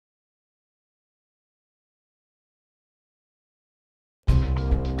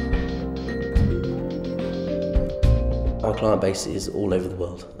Our client base is all over the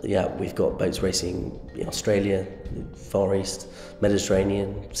world. Yeah, we've got boats racing in Australia, Far East,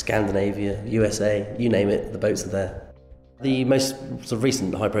 Mediterranean, Scandinavia, USA, you name it, the boats are there. The most sort of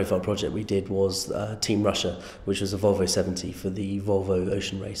recent high-profile project we did was Team Russia, which was a Volvo 70 for the Volvo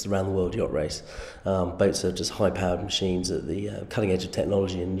Ocean Race, the round-the-world yacht race. Boats are just high-powered machines at the cutting edge of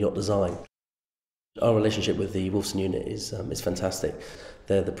technology and yacht design. Our relationship with the Wolfson unit is fantastic.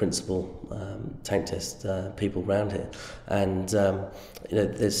 They're the principal tank test people around here, and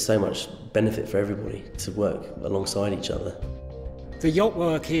there's so much benefit for everybody to work alongside each other. The yacht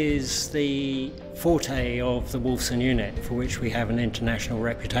work is the forte of the Wolfson unit, for which we have an international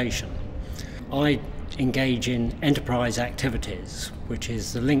reputation. I engage in enterprise activities, which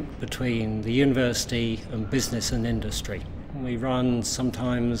is the link between the university and business and industry. We run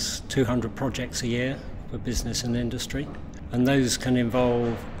sometimes 200 projects a year for business and industry, and those can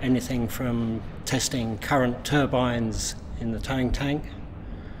involve anything from testing current turbines in the towing tank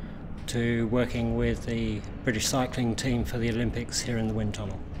to working with the British cycling team for the Olympics here in the wind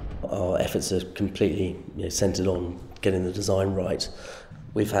tunnel. Our efforts are completely centred on getting the design right.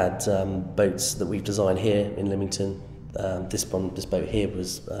 We've had boats that we've designed here in Leamington. This boat here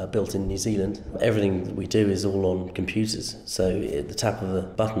was built in New Zealand. Everything that we do is all on computers, so at the tap of a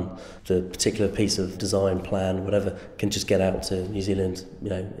button, the particular piece of design, plan, whatever, can just get out to New Zealand,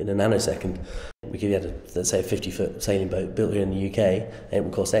 in a nanosecond. We could get, let's say, a 50-foot sailing boat built here in the UK, and it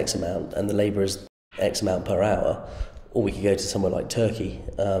would cost X amount, and the labour is X amount per hour. Or we could go to somewhere like Turkey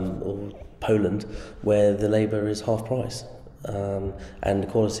or Poland, where the labour is half price, and the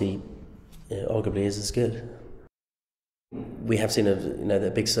quality arguably is as good. We have seen a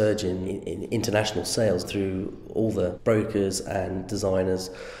big surge in international sales through all the brokers and designers.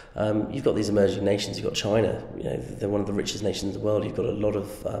 You've got these emerging nations. You've got China. They're one of the richest nations in the world. You've got a lot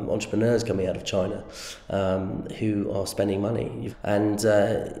of entrepreneurs coming out of China who are spending money, and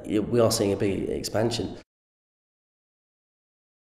we are seeing a big expansion.